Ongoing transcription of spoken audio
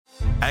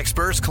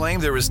Experts claim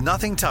there is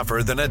nothing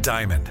tougher than a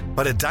diamond.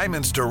 But at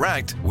Diamonds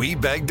Direct, we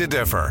beg to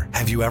differ.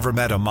 Have you ever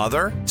met a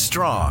mother?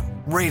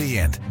 Strong,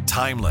 radiant,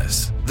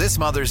 timeless. This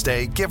Mother's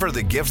Day, give her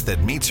the gift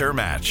that meets her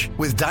match.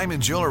 With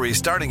diamond jewelry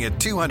starting at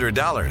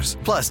 $200.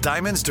 Plus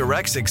Diamonds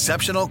Direct's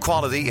exceptional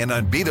quality and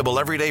unbeatable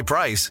everyday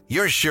price,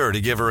 you're sure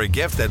to give her a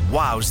gift that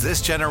wows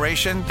this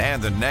generation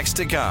and the next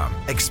to come.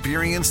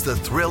 Experience the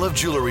thrill of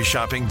jewelry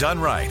shopping done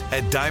right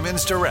at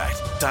Diamonds Direct.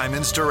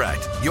 Diamonds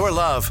Direct. Your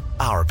love,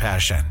 our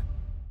passion.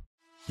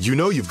 You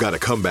know you've got a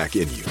comeback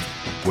in you.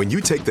 When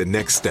you take the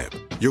next step,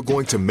 you're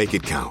going to make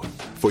it count.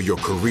 For your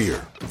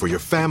career, for your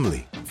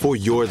family, for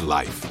your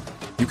life.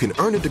 You can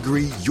earn a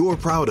degree you're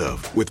proud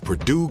of with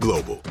Purdue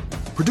Global.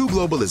 Purdue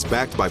Global is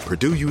backed by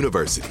Purdue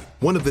University,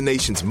 one of the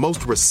nation's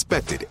most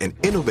respected and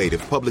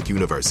innovative public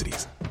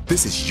universities.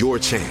 This is your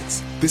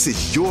chance. This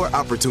is your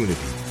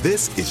opportunity.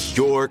 This is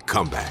your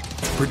comeback.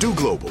 Purdue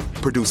Global,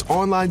 Purdue's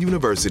online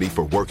university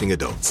for working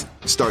adults.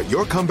 Start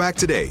your comeback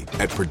today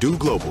at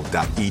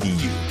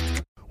purdueglobal.edu.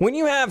 When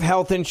you have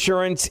health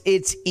insurance,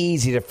 it's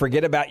easy to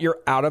forget about your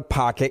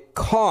out-of-pocket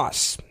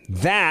costs.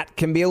 That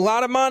can be a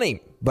lot of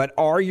money, but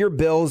are your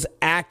bills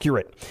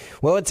accurate?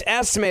 Well, it's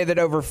estimated that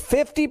over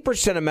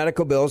 50% of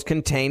medical bills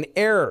contain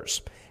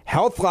errors.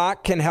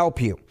 HealthLock can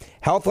help you.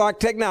 HealthLock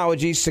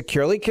technology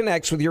securely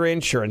connects with your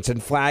insurance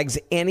and flags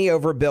any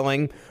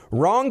overbilling,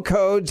 wrong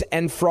codes,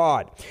 and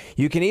fraud.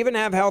 You can even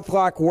have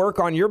HealthLock work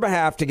on your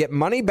behalf to get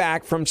money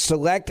back from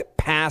select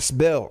past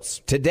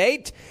bills. To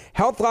date,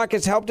 HealthLock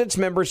has helped its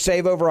members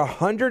save over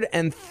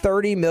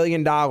 $130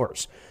 million.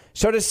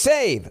 So to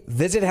save,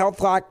 visit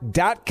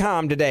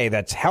healthlock.com today.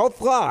 That's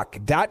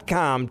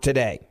healthlock.com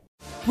today.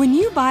 When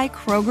you buy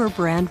Kroger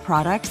brand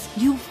products,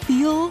 you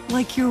feel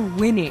like you're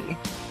winning.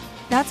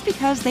 That's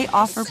because they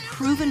offer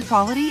proven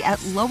quality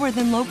at lower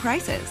than low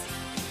prices.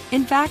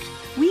 In fact,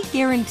 we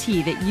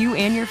guarantee that you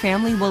and your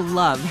family will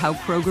love how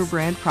Kroger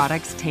brand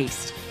products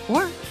taste,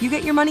 or you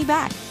get your money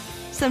back.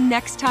 So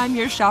next time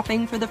you're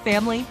shopping for the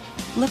family,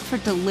 look for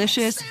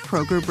delicious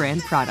Kroger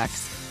brand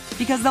products,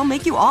 because they'll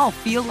make you all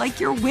feel like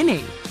you're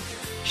winning.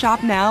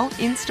 Shop now,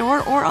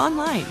 in-store, or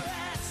online.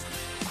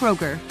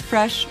 Kroger,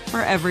 fresh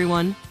for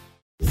everyone.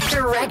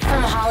 Direct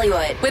from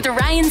Hollywood with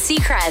Ryan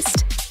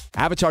Seacrest.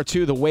 Avatar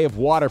 2, The Way of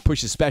Water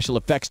pushes special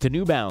effects to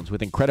new bounds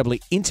with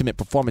incredibly intimate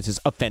performances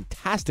of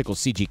fantastical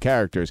CG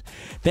characters,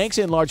 thanks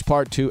in large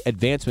part to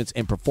advancements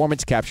in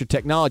performance capture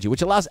technology,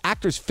 which allows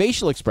actors'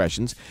 facial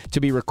expressions to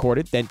be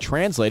recorded, then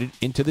translated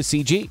into the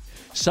CG.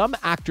 Some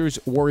actors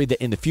worry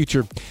that in the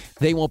future,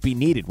 they won't be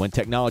needed when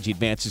technology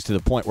advances to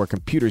the point where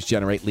computers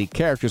generate lead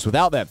characters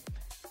without them.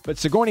 But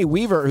Sigourney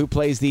Weaver, who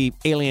plays the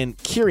alien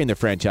Kiri in the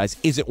franchise,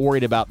 isn't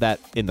worried about that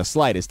in the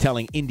slightest,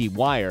 telling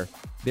IndieWire,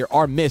 there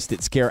are myths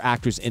that scare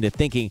actors into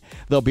thinking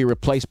they'll be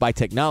replaced by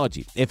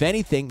technology. If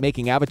anything,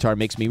 making Avatar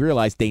makes me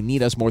realize they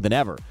need us more than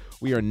ever.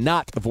 We are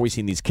not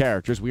voicing these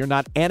characters. We are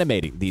not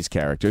animating these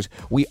characters.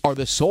 We are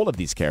the soul of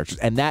these characters,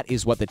 and that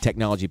is what the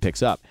technology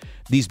picks up.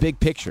 These big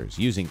pictures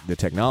using the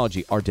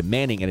technology are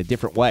demanding in a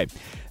different way.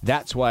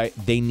 That's why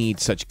they need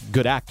such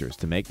good actors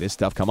to make this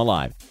stuff come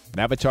alive.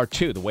 Avatar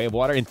 2, The Way of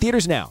Water, in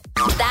theaters now.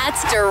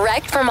 That's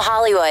direct from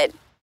Hollywood.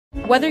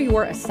 Whether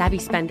you're a savvy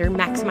spender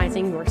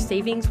maximizing your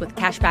savings with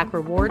cashback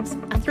rewards,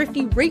 a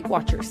thrifty rate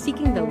watcher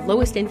seeking the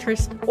lowest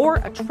interest, or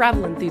a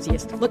travel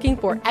enthusiast looking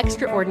for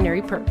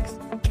extraordinary perks,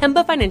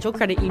 Kemba Financial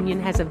Credit Union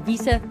has a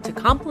visa to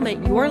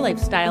complement your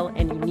lifestyle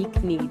and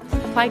unique needs.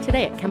 Apply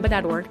today at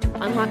Kemba.org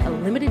to unlock a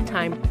limited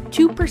time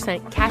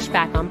 2% cash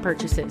back on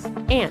purchases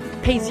and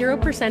pay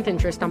 0%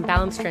 interest on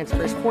balance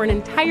transfers for an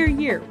entire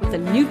year with a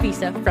new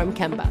visa from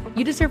Kemba.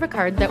 You deserve a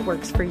card that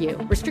works for you.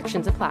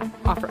 Restrictions apply.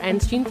 Offer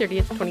ends June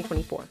 30th,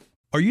 2024.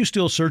 Are you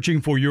still searching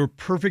for your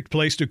perfect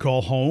place to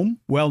call home?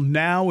 Well,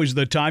 now is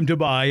the time to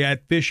buy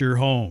at Fisher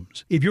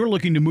Homes. If you're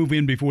looking to move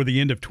in before the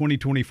end of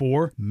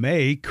 2024,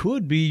 May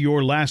could be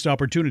your last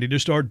opportunity to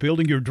start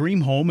building your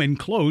dream home and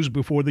close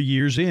before the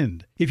year's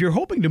end. If you're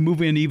hoping to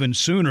move in even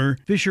sooner,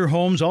 Fisher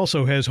Homes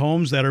also has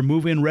homes that are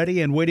move-in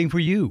ready and waiting for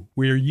you,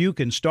 where you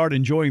can start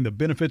enjoying the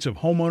benefits of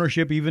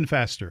homeownership even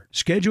faster.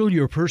 Schedule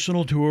your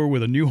personal tour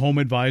with a new home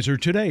advisor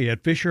today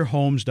at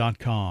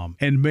FisherHomes.com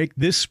and make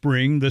this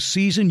spring the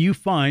season you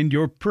find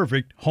your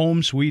perfect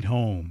home sweet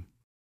home.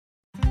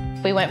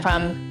 We went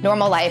from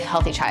normal life,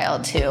 healthy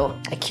child to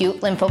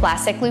acute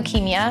lymphoblastic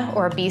leukemia,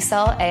 or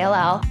B-cell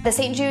ALL. The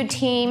St. Jude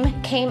team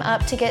came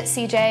up to get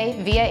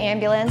CJ via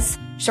ambulance.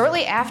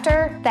 Shortly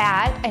after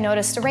that, I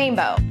noticed a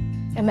rainbow.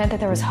 It meant that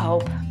there was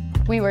hope.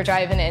 We were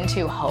driving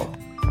into hope.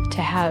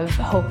 To have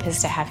hope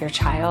is to have your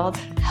child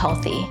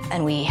healthy,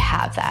 and we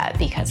have that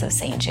because of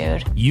St.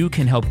 Jude. You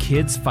can help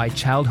kids fight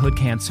childhood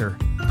cancer.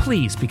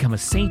 Please become a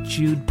St.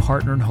 Jude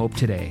Partner in Hope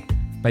today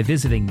by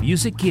visiting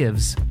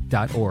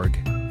musicgives.org.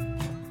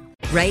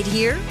 Right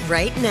here,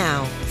 right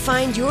now.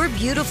 Find your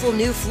beautiful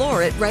new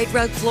floor at Right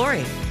Rug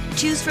Flooring.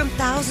 Choose from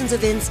thousands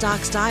of in-stock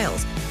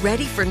styles,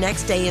 ready for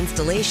next day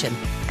installation,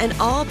 and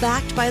all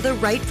backed by the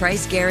right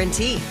price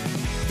guarantee.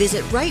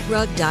 Visit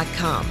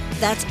rightrug.com.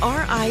 That's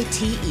RITERUG.com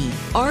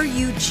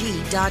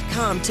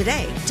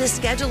today to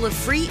schedule a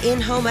free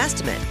in-home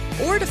estimate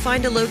or to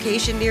find a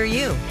location near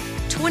you.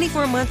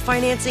 24-month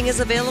financing is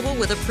available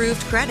with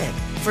approved credit.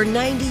 For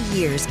 90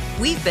 years,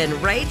 we've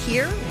been right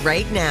here,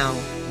 right now.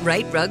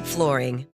 Right Rug Flooring.